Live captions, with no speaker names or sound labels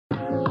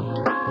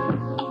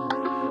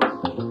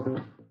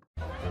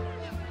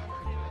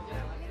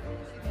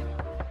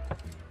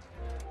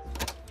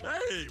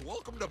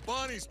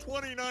Bonnie's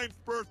 29th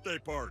birthday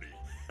party.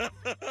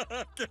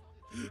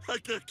 I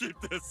can't keep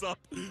this up.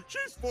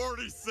 She's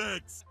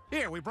 46.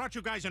 Here, we brought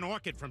you guys an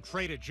orchid from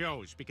Trader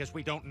Joe's because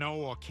we don't know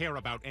or care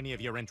about any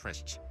of your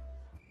interests.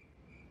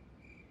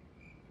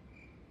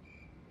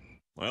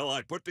 Well,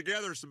 I put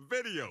together some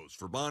videos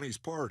for Bonnie's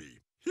party.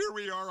 Here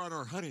we are on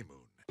our honeymoon.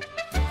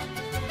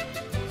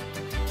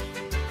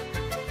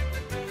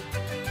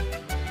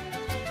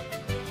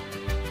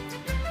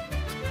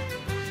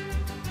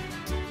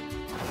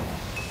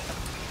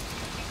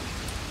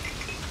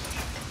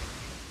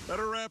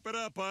 Better wrap it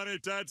up, honey.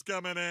 Tide's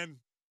coming in.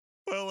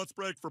 Well, let's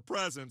break for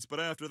presents, but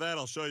after that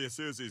I'll show you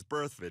Susie's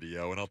birth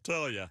video, and I'll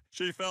tell you,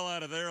 she fell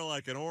out of there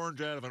like an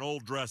orange out of an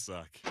old dress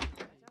sock.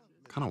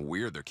 Kind of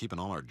weird they're keeping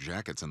all our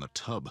jackets in the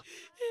tub.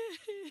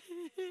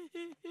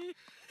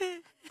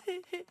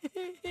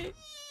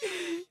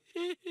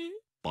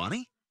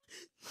 Bonnie?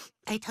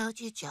 I told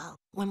you, Joe,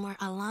 when we're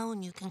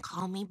alone, you can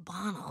call me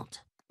Bonald.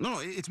 No,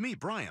 it's me,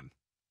 Bryan.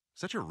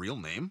 Is that your real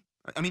name?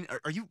 I mean,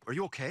 are you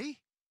okay?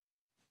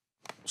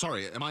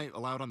 Sorry, am I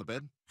allowed on the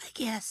bed? I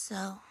guess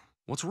so.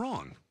 What's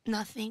wrong?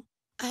 Nothing.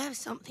 I have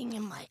something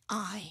in my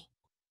eye.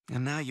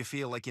 And now you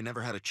feel like you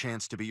never had a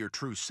chance to be your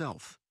true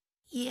self.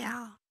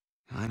 Yeah.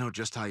 I know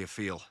just how you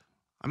feel.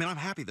 I mean, I'm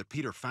happy that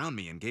Peter found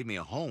me and gave me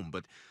a home,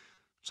 but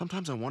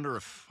sometimes I wonder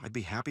if I'd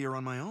be happier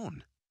on my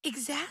own.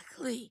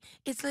 Exactly.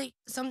 It's like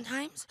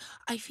sometimes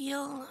I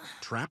feel...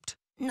 Trapped?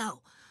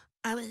 No.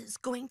 I was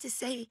going to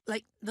say,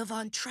 like the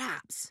Von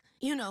Trapps.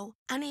 You know,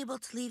 unable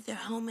to leave their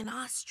home in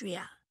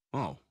Austria.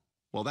 Oh,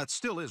 well, that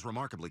still is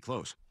remarkably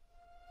close.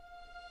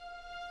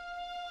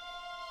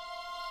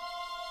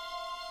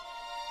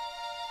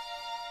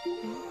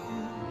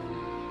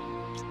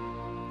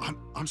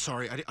 I'm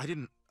sorry. I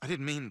didn't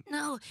mean...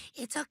 No,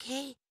 it's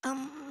okay.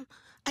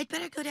 I'd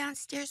better go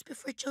downstairs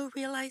before Joe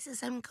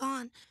realizes I'm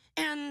gone.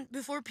 And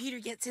before Peter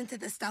gets into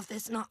the stuff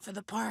that's not for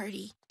the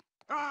party.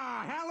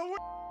 Ah, Halloween!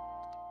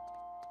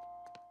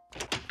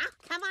 Oh,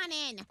 come on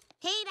in.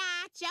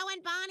 Peter, Joe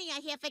and Bonnie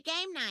are here for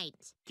game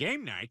night.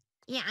 Game night?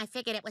 Yeah, I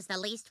figured it was the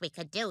least we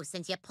could do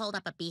since you pulled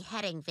up a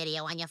beheading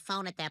video on your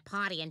phone at their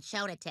party and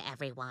showed it to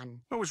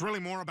everyone. It was really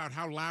more about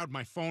how loud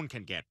my phone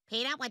can get.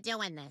 Peter, we're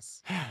doing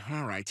this.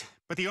 All right.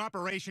 But the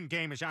operation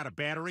game is out of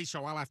battery,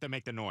 so I'll have to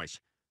make the noise.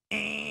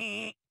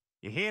 You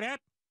hear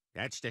that?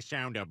 That's the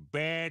sound of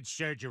bad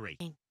surgery.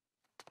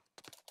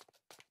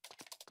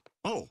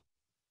 Oh,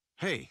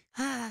 hey.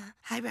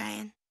 Hi,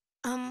 Bryan.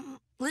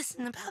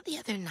 Listen, about the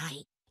other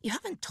night. You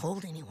haven't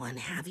told anyone,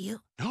 have you?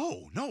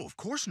 No, of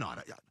course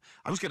not.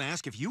 I was going to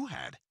ask if you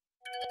had.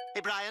 Hey,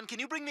 Bryan, can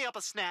you bring me up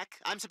a snack?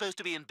 I'm supposed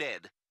to be in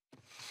bed.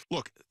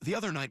 Look, the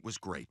other night was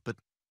great, but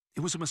it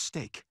was a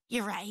mistake.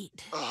 You're right.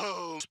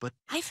 Oh. But...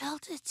 I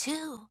felt it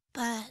too,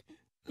 but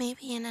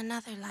maybe in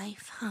another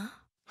life, huh?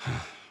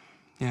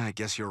 Yeah, I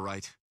guess you're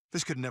right.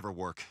 This could never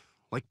work.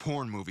 Like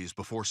porn movies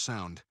before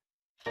sound.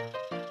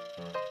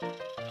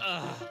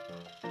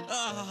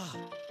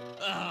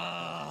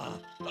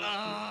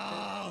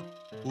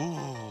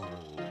 Ooh.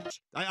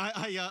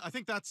 I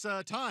think that's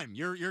time.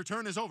 Your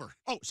turn is over.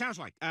 Oh, sounds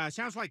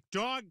like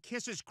dog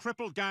kisses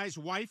crippled guy's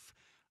wife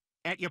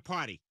at your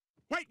party.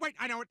 Wait,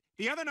 I know it.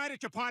 The other night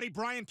at your party,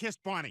 Bryan kissed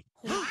Bonnie.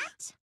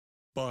 What?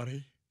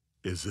 Bonnie,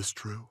 is this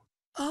true?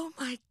 Oh,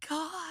 my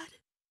God.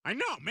 I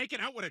know, making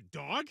out with a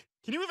dog?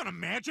 Can you even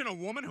imagine a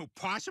woman who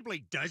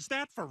possibly does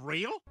that for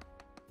real?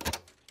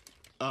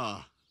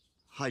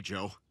 Hi,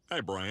 Joe.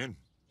 Hi, Bryan.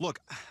 Look,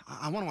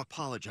 I want to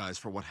apologize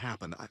for what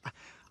happened.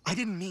 I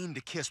didn't mean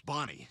to kiss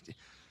Bonnie.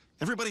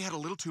 Everybody had a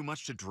little too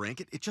much to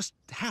drink. It just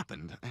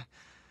happened.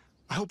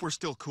 I hope we're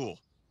still cool.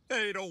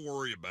 Hey, don't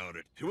worry about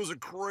it. It was a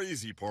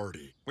crazy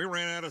party. We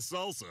ran out of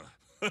salsa.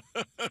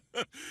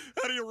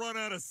 How do you run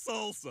out of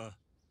salsa?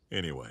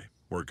 Anyway,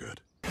 we're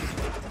good.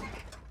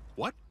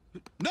 What?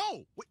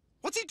 No!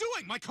 What's he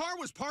doing? My car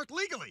was parked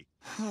legally.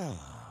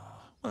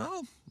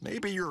 Well,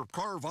 maybe your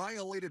car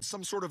violated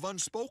some sort of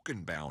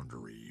unspoken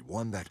boundary,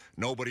 one that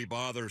nobody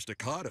bothers to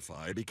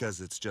codify because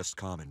it's just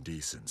common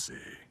decency.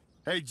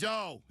 Hey,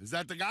 Joe, is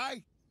that the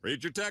guy?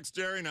 Read your text,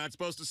 Jerry. Not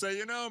supposed to say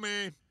you know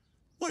me.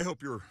 Well, I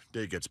hope your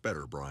day gets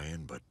better,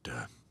 Bryan, but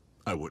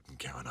I wouldn't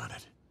count on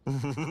it.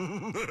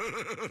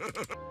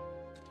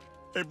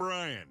 Hey,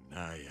 Bryan,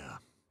 I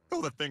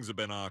know that things have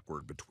been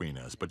awkward between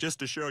us, but just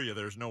to show you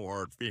there's no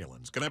hard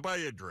feelings, can I buy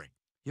you a drink?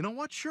 You know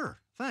what?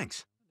 Sure.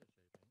 Thanks.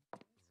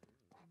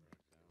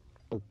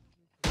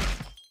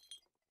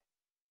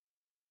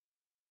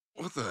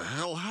 What the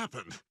hell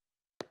happened?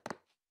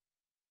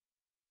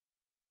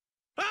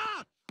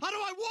 Ah! How do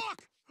I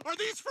walk? Are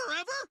these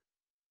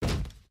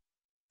forever?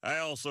 I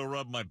also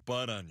rubbed my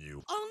butt on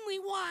you. Only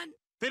one.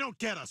 They don't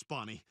get us,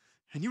 Bonnie.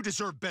 And you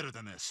deserve better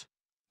than this.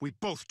 We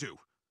both do.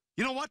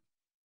 You know what?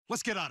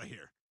 Let's get out of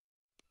here.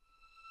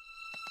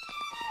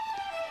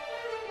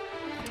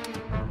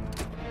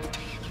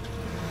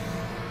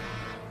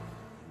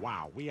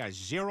 Wow, we are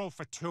 0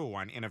 for 2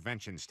 on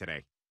interventions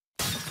today.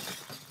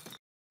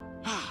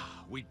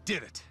 We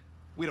did it.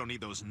 We don't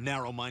need those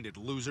narrow-minded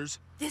losers.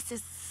 This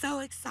is so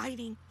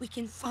exciting. We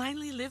can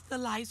finally live the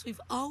lives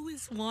we've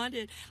always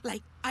wanted.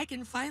 Like, I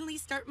can finally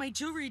start my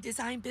jewelry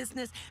design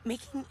business,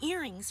 making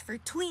earrings for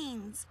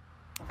tweens.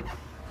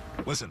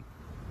 Listen,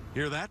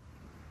 hear that?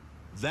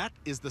 That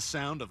is the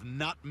sound of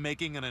not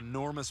making an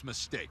enormous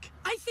mistake.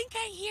 I think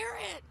I hear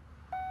it.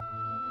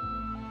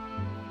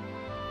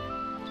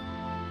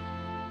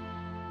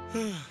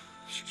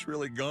 She's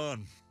really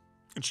gone.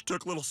 And she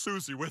took little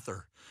Susie with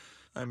her.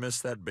 I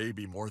miss that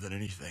baby more than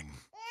anything.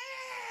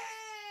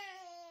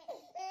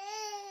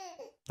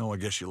 Oh, I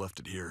guess she left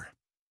it here.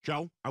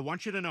 Joe, I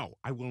want you to know,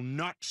 I will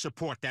not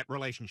support that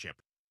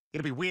relationship.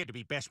 It'd be weird to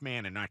be best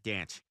man and not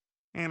dance.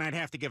 And I'd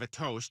have to give a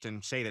toast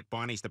and say that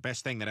Bonnie's the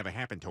best thing that ever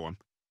happened to him.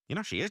 You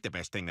know, she is the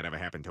best thing that ever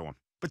happened to him.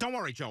 But don't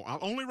worry, Joe, I'll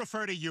only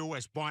refer to you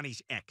as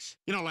Bonnie's ex.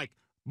 You know, like,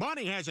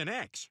 Bonnie has an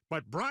ex,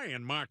 but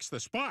Bryan marks the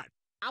spot.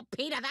 Oh,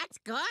 Peter, that's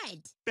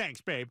good. Thanks,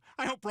 babe.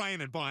 I hope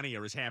Bryan and Bonnie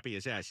are as happy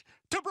as us.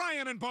 To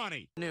Bryan and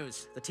Bonnie!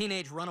 News. The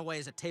teenage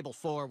runaways at table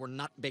 4 were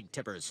not big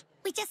tippers.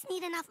 We just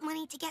need enough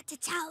money to get to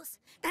Taos.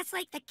 That's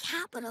like the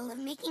capital of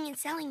making and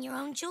selling your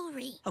own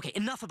jewelry. Okay,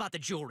 enough about the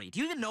jewelry. Do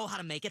you even know how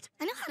to make it?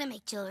 I know how to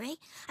make jewelry.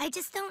 I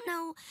just don't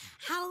know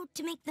how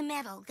to make the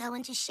metal go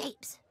into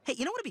shapes. Hey,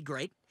 you know what would be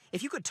great?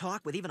 If you could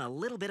talk with even a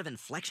little bit of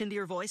inflection to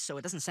your voice so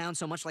it doesn't sound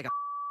so much like a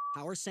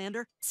power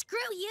sander. Screw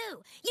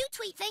you. You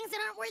tweet things that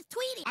aren't worth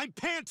tweeting. I'm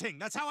panting!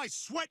 That's how I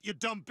sweat, you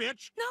dumb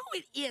bitch! No,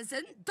 it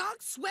isn't.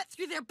 Dogs sweat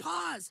through their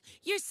paws.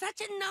 You're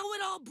such a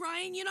know-it-all,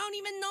 Bryan. You don't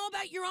even know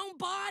about your own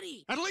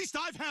body. At least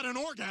I've had an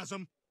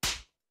orgasm!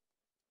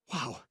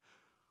 Wow.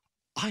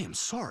 I am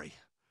sorry.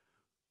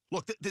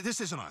 Look, this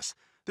isn't us.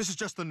 This is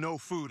just the no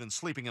food and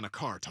sleeping in a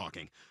car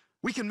talking.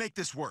 We can make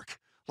this work,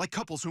 like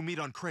couples who meet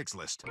on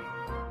Craigslist.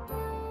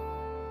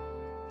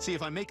 See,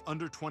 if I make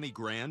under 20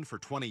 grand for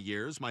 20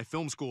 years, my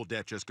film school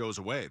debt just goes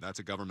away. That's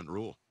a government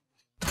rule.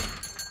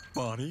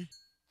 Bonnie,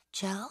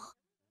 Joe,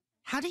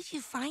 how did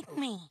you find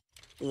me?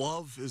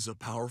 love is a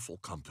powerful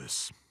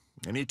compass.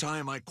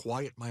 Anytime I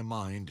quiet my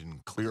mind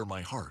and clear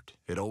my heart,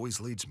 it always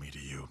leads me to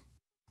you.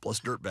 Plus,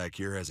 Dirtbag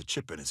here has a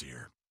chip in his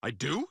ear. I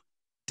do?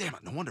 Damn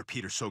it, no wonder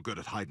Peter's so good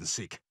at hide and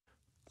seek.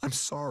 I'm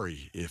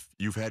sorry if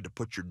you've had to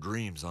put your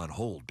dreams on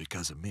hold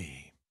because of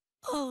me.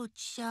 Oh,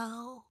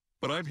 Joe.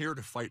 But I'm here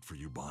to fight for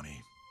you,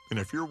 Bonnie. And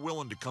if you're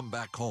willing to come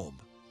back home,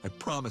 I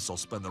promise I'll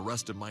spend the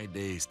rest of my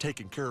days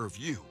taking care of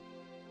you.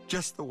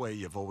 Just the way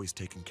you've always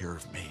taken care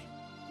of me.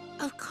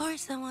 Of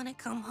course I want to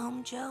come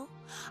home, Joe.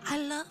 I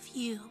love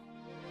you.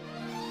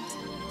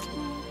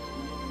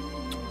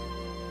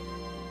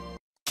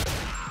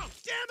 Oh,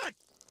 damn it!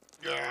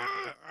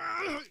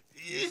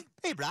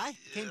 Hey, Bri.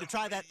 Came to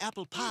try that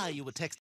apple pie you were texting.